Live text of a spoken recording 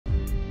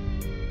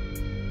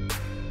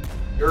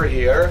You're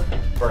here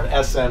for an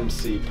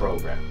SMC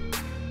program.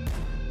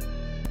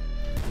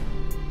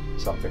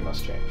 Something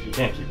must change. You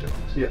can't keep doing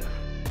this. Yeah.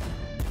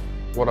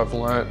 What I've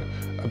learnt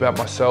about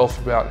myself,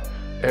 about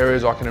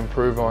areas I can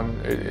improve on,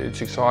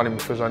 it's exciting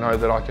because I know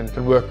that I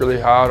can work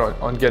really hard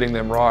on getting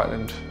them right,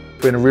 and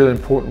it's been a really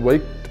important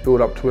week to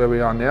build up to where we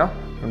are now.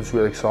 I'm just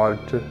really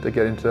excited to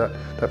get into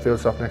that field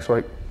stuff next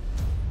week.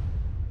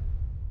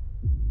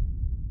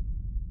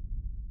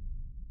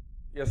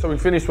 Yeah, so we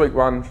finished week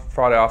 1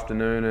 Friday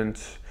afternoon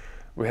and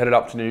we headed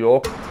up to New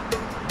York.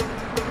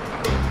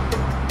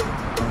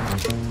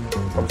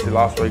 Obviously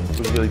last week was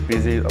really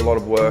busy, a lot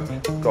of work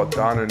got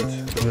done, and it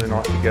was really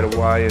nice to get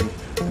away and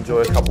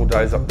enjoy a couple of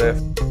days up there.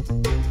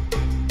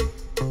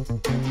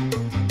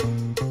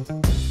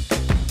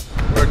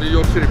 We're in New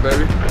York City,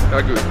 baby. How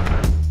good?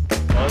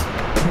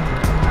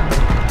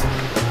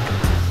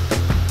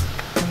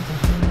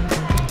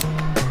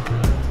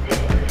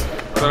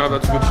 I don't know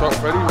if that's a good shot,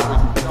 Freddie.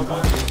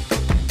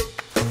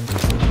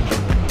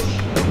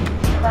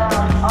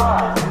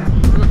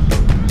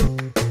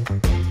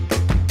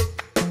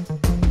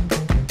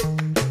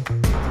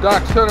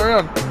 Dark, turn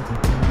around.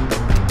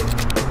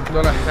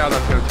 Don't know how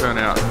that's going to turn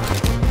out.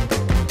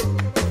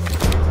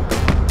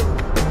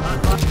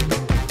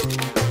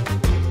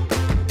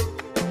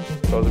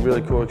 So it was a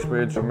really cool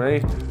experience for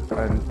me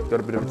and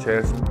got a bit of a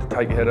chance to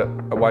take your head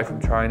away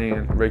from training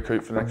and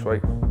recoup for next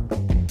week.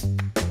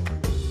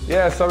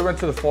 Yeah, so we went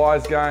to the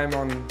Flyers game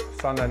on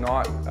Sunday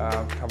night,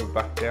 coming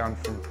back down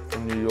from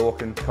New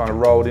York, and kind of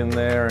rolled in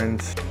there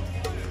and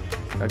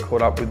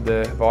caught up with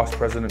the Vice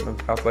President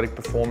of Athletic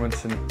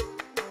Performance and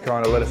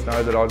kind of let us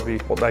know that I'd be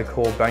what they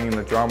call banging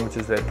the drum, which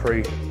is their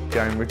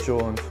pre-game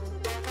ritual, and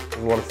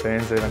there's a lot of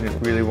fans there. I didn't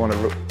really want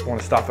to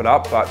stuff it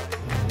up, but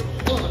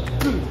 1,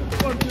 2,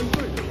 1, 2,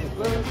 3.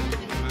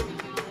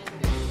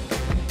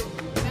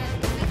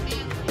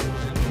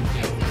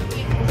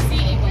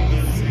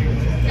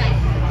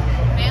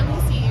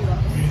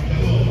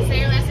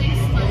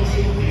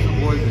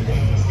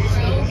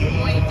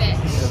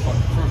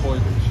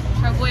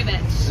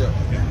 Trbojevic. Yeah.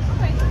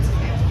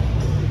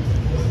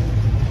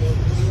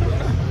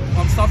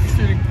 I'm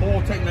substituting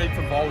poor technique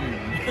for volume.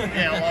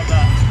 Yeah, I love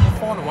that. I'll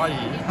find a way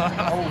here. I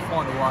will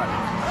find a way.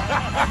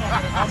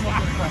 I'm not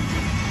going to come.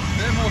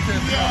 They're more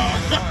careful.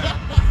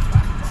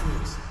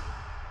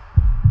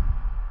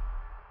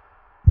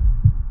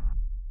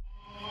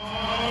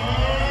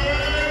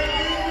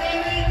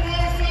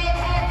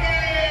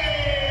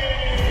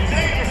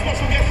 Today, our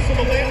special guest is from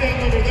the laydown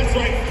number. That's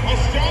right,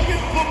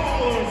 Australian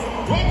footballer,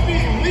 rugby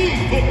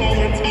league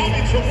footballer, Tom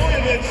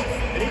Trbojevic,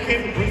 and he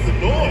came to bring the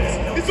noise.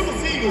 He's from the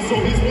Seagulls, so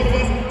he's one of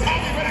us.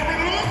 Tommy, ready to bring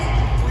the noise?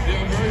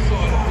 Yeah, I'm very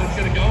excited. Let's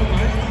get it going,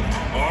 mate.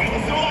 All right,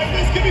 let's do it like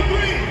this. Give me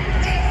 3.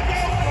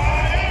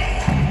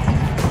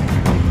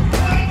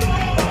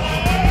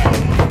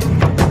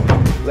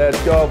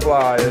 let's go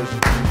Flyers.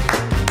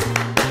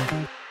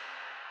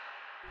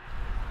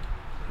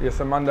 Yeah,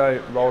 so Monday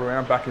rolled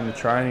around, back into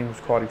training, was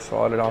quite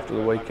excited after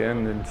the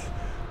weekend, and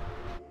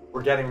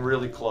we're getting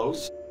really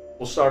close.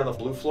 We'll start on the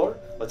blue floor.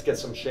 Let's get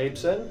some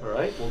shapes in, all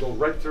right? We'll go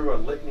right through a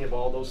litany of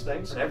all those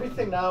things. And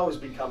everything now is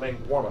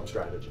becoming warm-up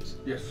strategies.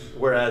 yes.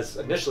 Whereas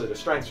initially they're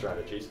strength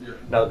strategies. Yeah.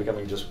 Now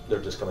they're just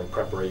becoming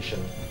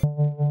preparation.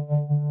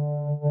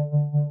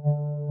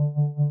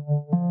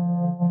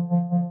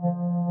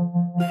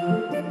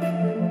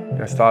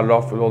 I started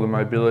off with all the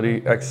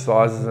mobility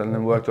exercises and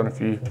then worked on a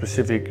few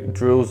specific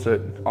drills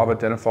that I've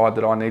identified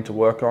that I need to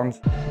work on.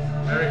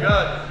 Very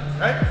good.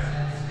 Right?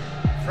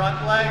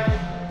 Front leg,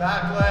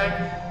 back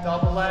leg,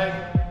 double leg,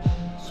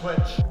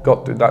 switch.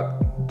 Got through that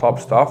type of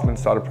stuff and then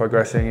started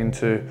progressing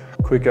into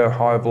quicker,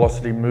 higher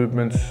velocity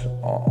movements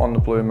on the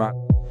blue mat.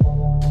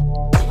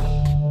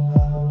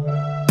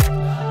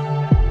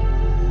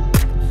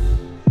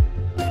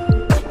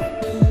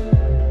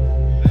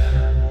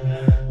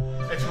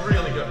 It's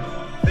really good.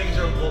 Things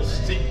will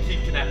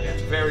keep connecting.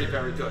 It's very,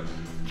 very good.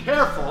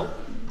 Careful,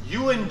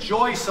 you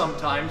enjoy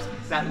sometimes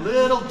that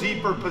little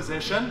deeper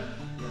position,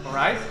 all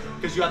right?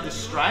 Because you have this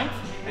strength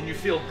and you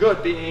feel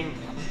good being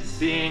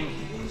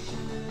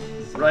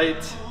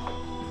right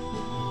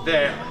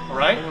there, all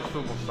right? Almost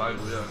feel more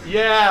stable, yeah.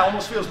 Yeah,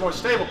 almost feels more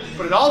stable,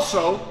 but it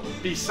also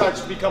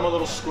starts to become a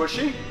little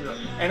squishy, Yeah.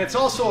 and it's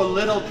also a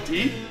little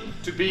deep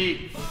to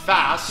be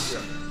fast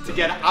to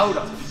get out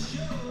of,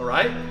 all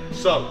right?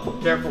 So,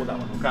 careful with that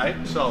one, okay?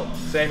 So,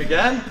 same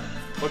again,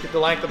 look at the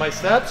length of my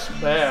steps,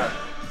 there,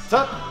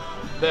 up,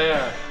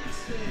 there,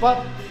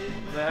 up,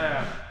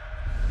 there.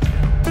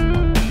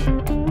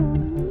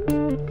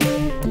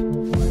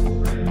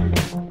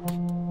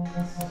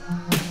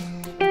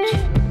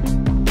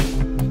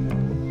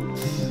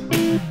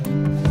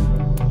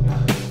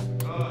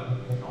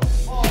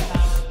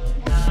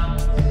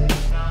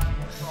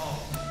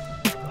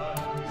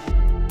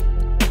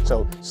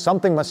 So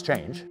something must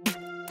change,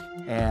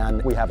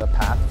 and we have a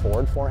path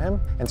forward for him.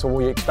 And so what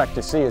we expect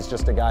to see is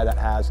just a guy that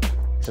has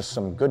just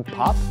some good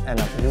pop and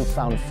a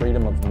newfound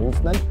freedom of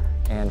movement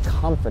and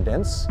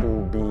confidence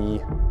to be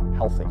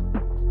healthy.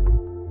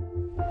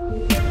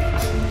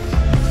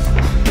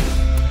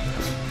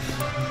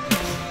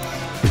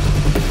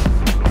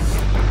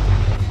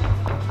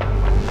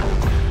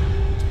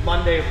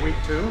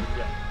 2,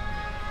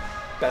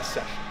 best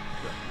session.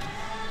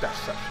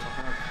 Best session.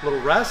 Little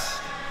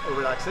rest, a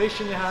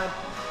relaxation you had,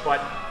 but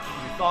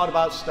you thought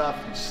about stuff,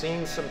 you've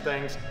seen some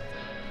things,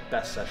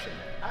 best session.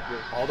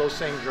 All those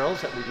same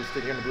drills that we just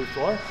did here on the blue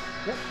floor,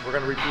 we're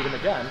going to repeat them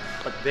again,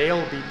 but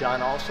they'll be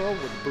done also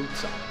with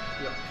boots on,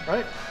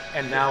 right?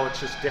 And now it's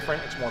just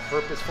different, it's more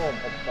purposeful, and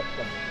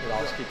it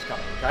always keeps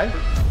coming, okay?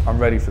 I'm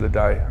ready for the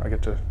day. I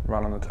get to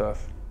run on the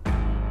turf.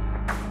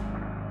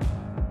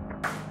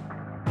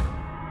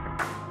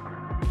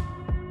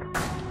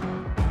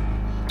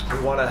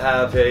 We want to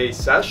have a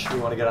sesh. We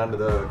want to get onto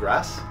the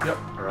grass. Yep.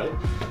 All right.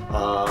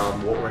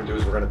 What we're going to do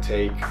is we're going to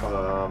take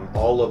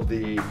all of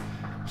the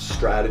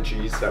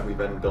strategies that we've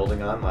been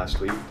building on last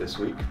week, this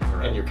week,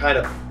 and you're kind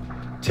of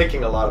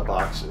ticking a lot of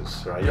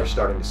boxes, right? You're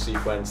starting to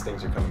sequence,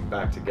 things are coming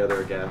back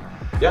together again.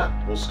 Yeah,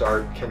 we'll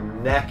start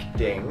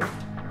connecting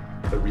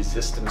the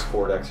resistance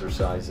cord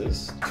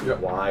exercises to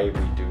why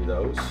we do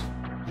those.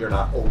 You're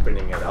not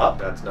opening it up,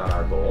 that's not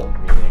our goal,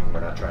 meaning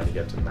we're not trying to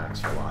get to max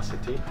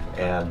velocity.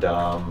 And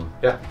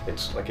yeah,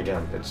 it's like,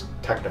 again, it's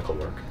technical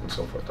work and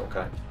so forth,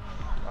 okay?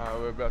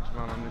 We're about to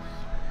run on this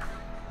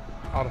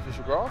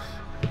artificial grass.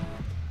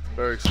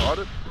 Very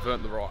excited, we've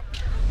earned the right.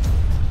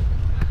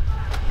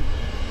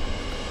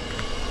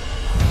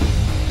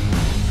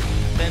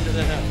 Bend to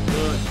the hip,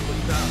 good,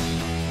 push down,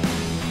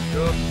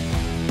 good.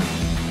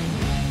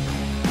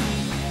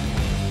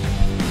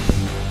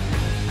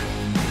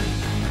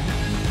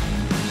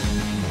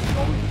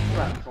 Always the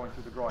strap going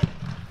through the groin.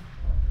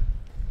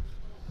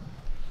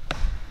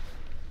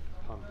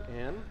 Pump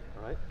in,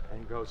 all right,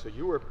 and go. So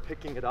you were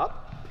picking it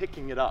up.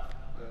 Yeah.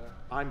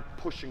 I'm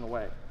pushing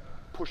away,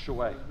 push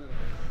away.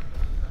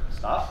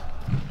 Stop,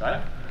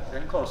 okay,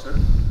 getting closer.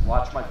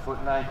 Watch my foot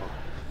and ankle.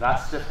 That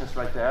stiffness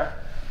right there,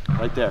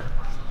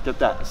 Get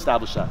that,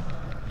 establish that.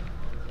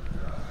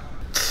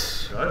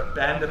 Good,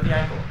 bend at the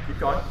ankle, keep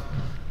going.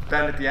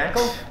 Bend at the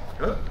ankle,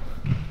 good.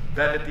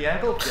 Bend at the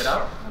ankle, get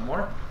out, one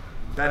more.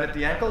 Bend at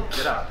the ankle,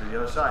 get out, to the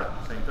other side,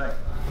 same thing.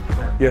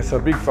 Yeah, so a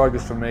big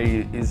focus for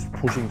me is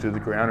pushing through the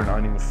ground and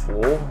owning the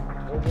floor.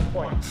 Oval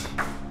points.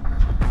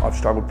 I've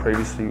struggled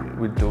previously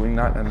with doing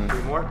that, and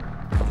 3 more.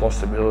 I've lost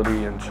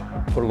stability and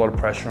put a lot of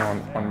pressure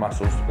on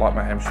muscles like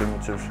my hamstring,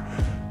 which have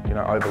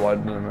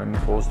overloaded them and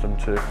caused them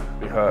to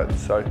be hurt.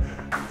 So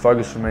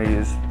focus for me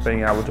is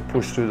being able to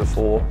push through the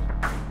floor,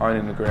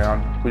 owning the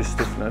ground with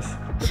stiffness.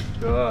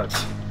 Good.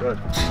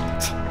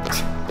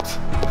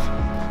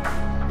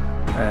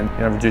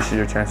 And reduces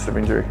your chances of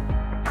injury.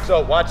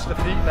 So watch the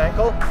feet and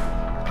ankle.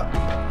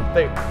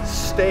 They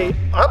stay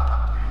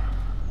up,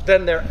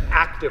 then they're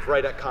active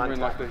right at contact. I mean,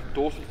 like the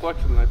dorsal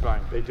flex and they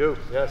bang. They do,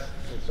 yes.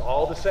 It's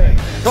all the same.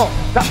 Go,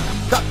 tap.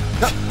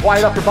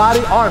 Quiet up your body,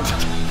 arms.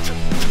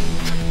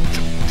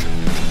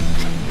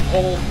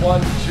 Hold,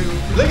 1, 2,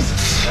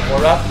 release. One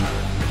more up.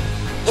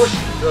 Push,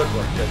 good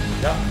work, good.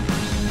 Yeah.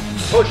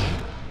 Push.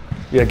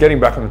 Yeah, getting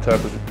back on the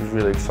turf was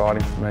really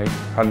exciting for me.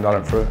 Hadn't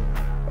done it for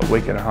a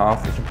week and a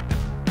half. I was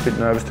a bit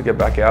nervous to get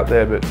back out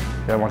there, but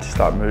once you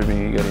start moving,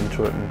 you get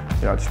into it, and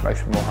it just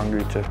makes me more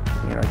hungry to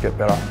get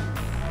better.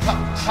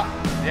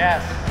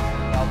 Yes,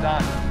 well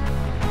done.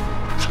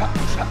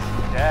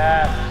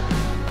 Yes.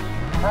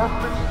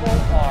 Purposeful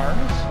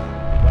arms,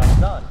 well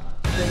done.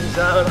 Things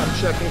out, I'm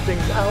checking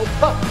things out,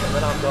 and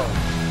then I'm going.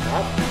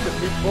 Up, keep the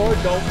feet forward,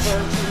 don't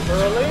turn too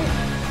early.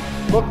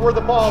 Look where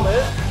the ball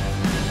is.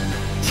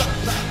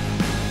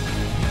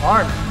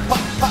 Arm,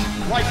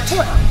 right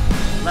foot,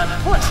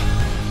 left foot,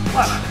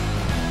 left.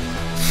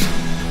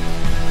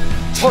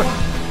 Push,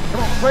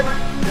 come on, quick,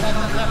 get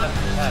on that left.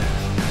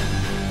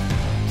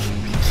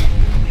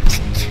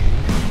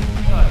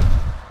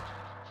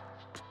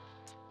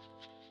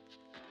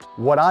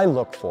 What I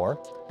look for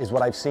is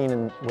what I've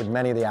seen with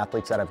many of the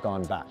athletes that have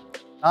gone back.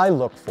 I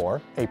look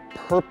for a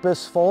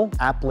purposeful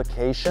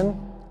application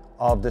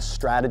of the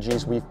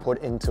strategies we've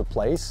put into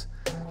place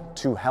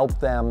to help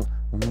them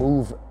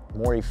move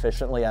more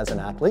efficiently as an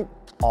athlete,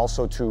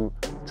 also to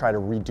try to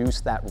reduce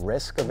that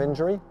risk of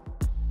injury.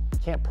 You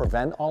can't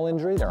prevent all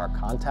injury. There are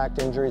contact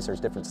injuries, there's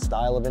different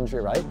style of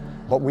injury, right?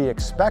 What we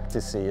expect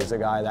to see is a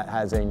guy that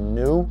has a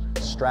new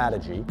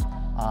strategy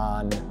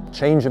on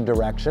change of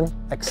direction,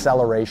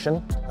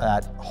 acceleration,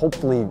 that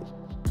hopefully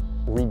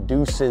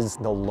reduces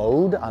the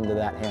load onto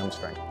that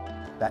hamstring.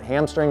 That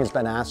hamstring has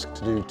been asked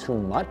to do too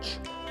much,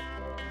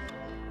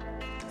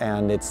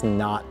 and it's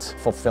not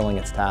fulfilling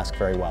its task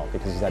very well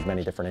because he's had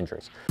many different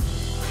injuries.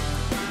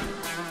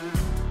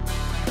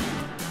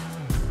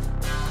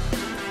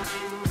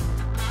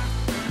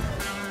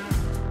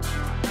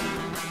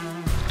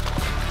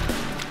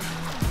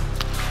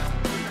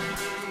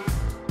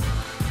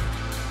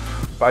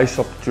 Based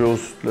off the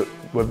drills that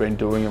we've been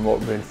doing and what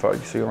we've been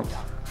focusing on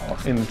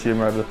in the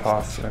gym over the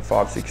past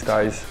 5-6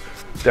 days,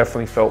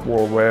 definitely felt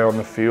more aware on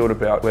the field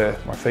about where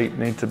my feet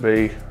need to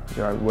be,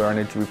 where I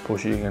need to be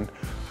pushing, and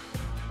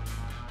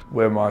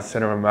where my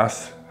centre of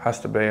mass has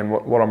to be, and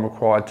what I'm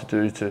required to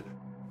do to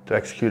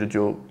execute a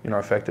drill,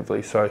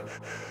 effectively. So,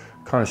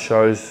 kind of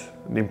shows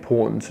the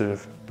importance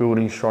of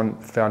building strong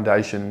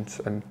foundations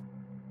and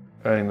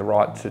earning the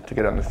right to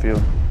get on the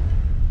field.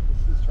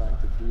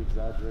 You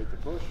exaggerate the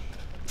push.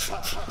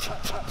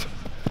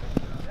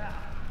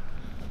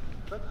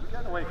 But you're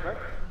getting away quick.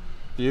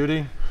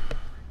 Beauty.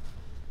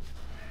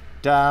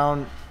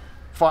 Down,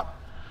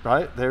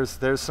 right?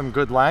 There's some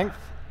good length.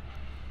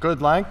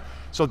 Good length.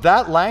 So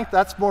that length,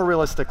 that's more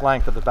realistic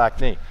length of the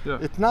back knee. Yeah.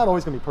 It's not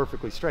always gonna be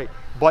perfectly straight,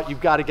 but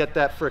you've got to get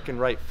that frickin'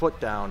 right foot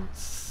down.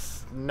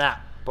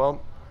 Snap, boom.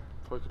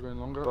 Probably could have been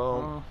longer.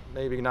 Boom.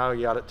 Maybe now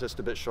you got it just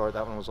a bit short.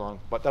 That one was long,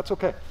 but that's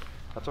okay.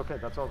 That's okay.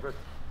 That's all good.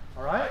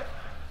 All right.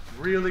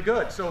 Really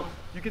good. So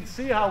you can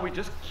see how we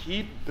just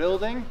keep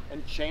building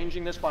and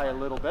changing this by a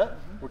little bit.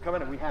 We're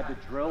coming in. We had the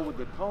drill with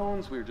the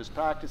cones. We were just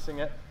practicing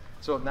it.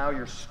 So now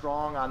you're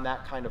strong on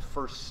that kind of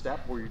first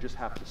step where you just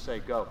have to say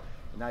go.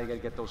 And now you got to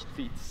get those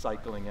feet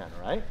cycling in. All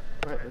right.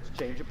 All right. Let's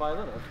change it by a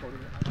little.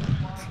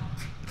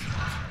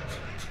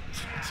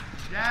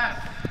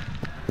 Yes.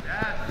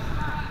 Yes.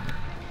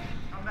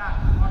 Come back.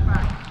 Walk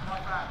back.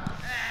 Walk back.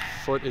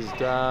 Foot is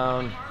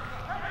down.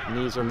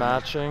 Knees are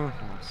matching.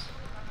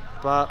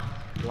 But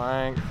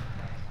length.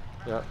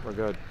 Yeah, we're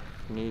good.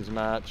 Knees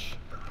match.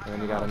 And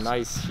then you got a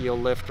nice heel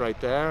lift right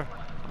there.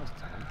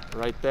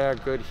 Right there.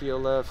 Good heel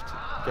lift.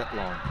 Get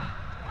long.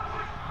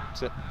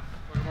 That's it.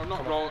 I'm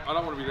not rolling. I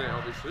don't want to be there,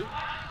 obviously. If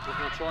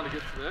I'm trying to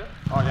get to there.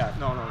 Oh yeah.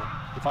 No, no, no.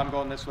 If I'm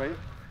going this way,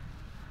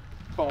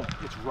 boom.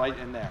 It's right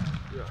in there.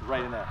 Yeah. It's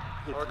right in there.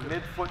 It's Okay.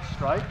 mid-foot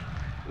strike.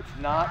 It's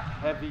not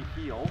heavy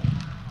heel.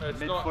 It's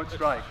Mid-foot not,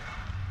 strike.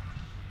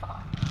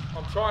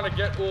 I'm trying to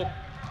get all,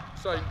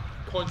 say,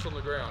 points on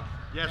the ground.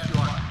 Yes, you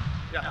are.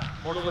 Yeah.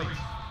 More More than cleats.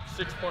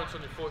 6 points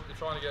on your foot. You're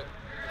trying to get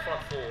the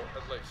front four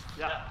at least.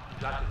 Yeah,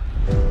 exactly.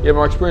 Yeah,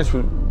 my experience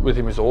with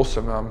him is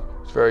awesome.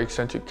 He's a very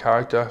eccentric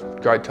character,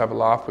 great to have a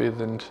laugh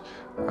with, and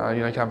you know,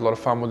 you can have a lot of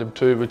fun with him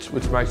too, which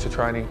makes the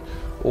training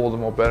all the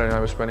more better. You know,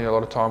 we're spending a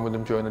lot of time with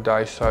him during the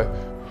day, so.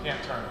 You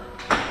can't turn.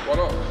 Why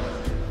not?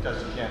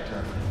 Because you can't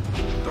turn.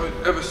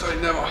 Don't ever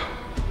say never.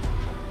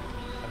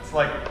 It's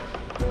like,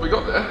 We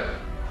got there.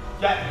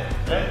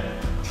 yeah.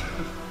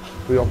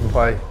 We often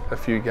play a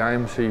few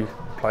games. He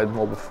played them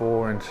all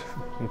before, and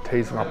he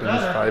tees them up in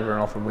his favour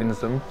and often wins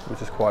them,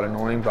 which is quite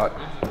annoying, but.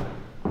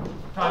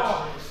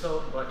 Touch.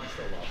 Still, but you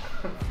still love.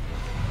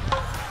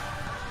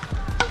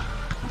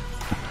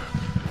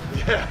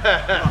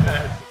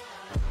 Yeah.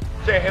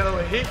 Can't handle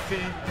the heat, T.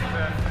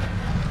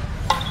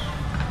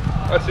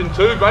 That's in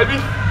two, baby.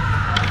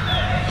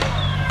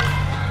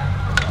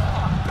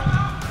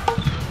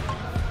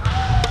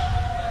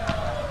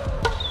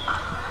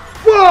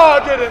 Whoa,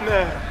 get in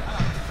there.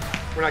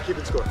 We're not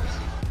keeping score.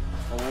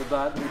 Hold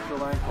that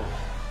neutral ankle.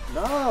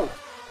 No,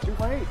 too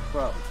late,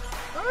 bro.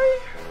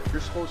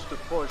 You're supposed to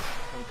push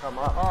and come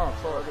up. Oh,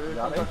 sorry.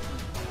 Got it?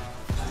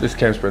 This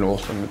camp's been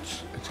awesome.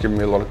 It's given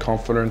me a lot of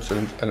confidence,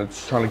 and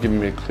it's kind of given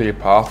me a clear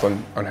path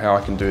on how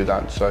I can do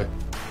that. So.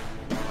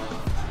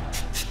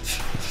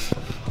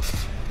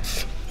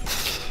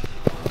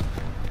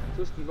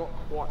 Just not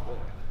quite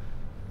there.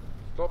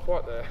 Not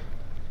quite there,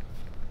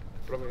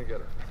 but I'm going to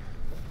get it.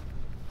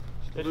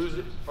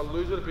 I'll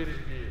lose it a bit in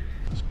gear.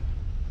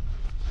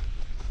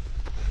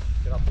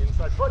 Get off the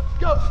inside foot.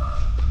 Go.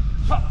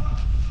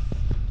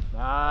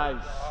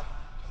 Nice.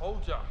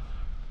 Told ya.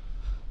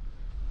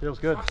 Feels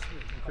good.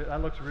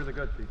 That looks really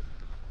good, Pete.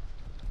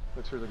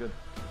 Looks really good.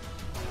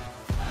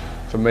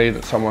 For me,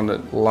 that's someone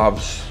that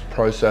loves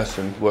process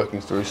and working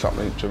through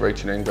something to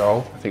reach an end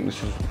goal. I think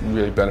this is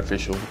really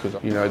beneficial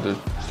because you know the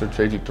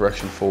strategic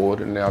direction forward,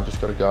 and now I've just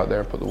got to go out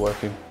there and put the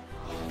work in.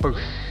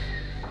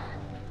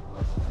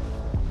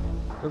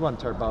 Good one,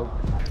 Turbo.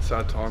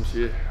 Sad times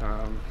here.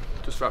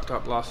 Just wrapped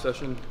up last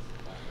session.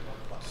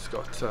 Just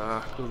got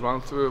a little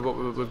run through of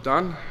what we've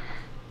done.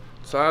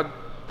 Sad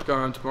going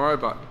home tomorrow,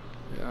 but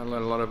yeah, I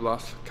learned a lot over the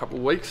last couple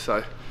of weeks,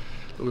 so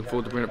looking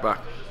forward to bringing it back.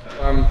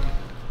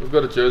 We've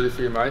got a jersey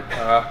for you, mate.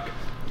 I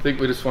think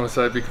we just want to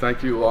say a big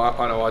thank you. Well,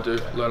 I know I do.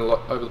 Learn a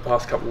lot over the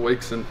past couple of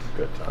weeks, and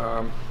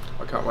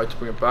I can't wait to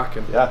bring it back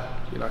and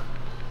you know,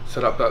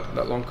 set up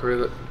that long career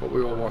that what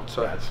we all want.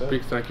 So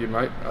big thank you,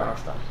 mate.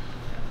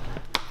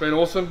 It's been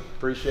awesome.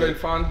 Appreciate it.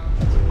 It's been fun.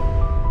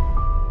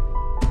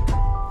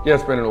 Yeah,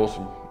 it's been an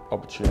awesome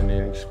opportunity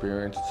and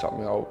experience. It's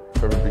something I'll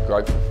forever be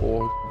grateful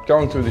for.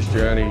 Going through this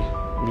journey,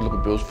 you look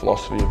at Bill's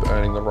philosophy of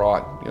earning the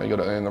right. You know, you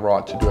got to earn the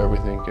right to do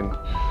everything. And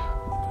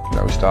you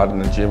know, we started in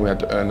the gym. We had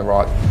to earn the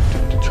right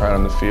to train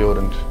on the field.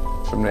 And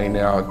for me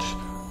now,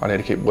 I need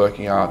to keep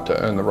working hard to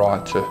earn the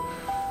right to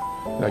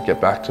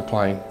get back to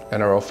playing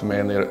NRL for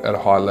Manly at a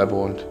high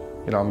level.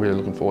 And I'm really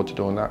looking forward to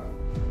doing that.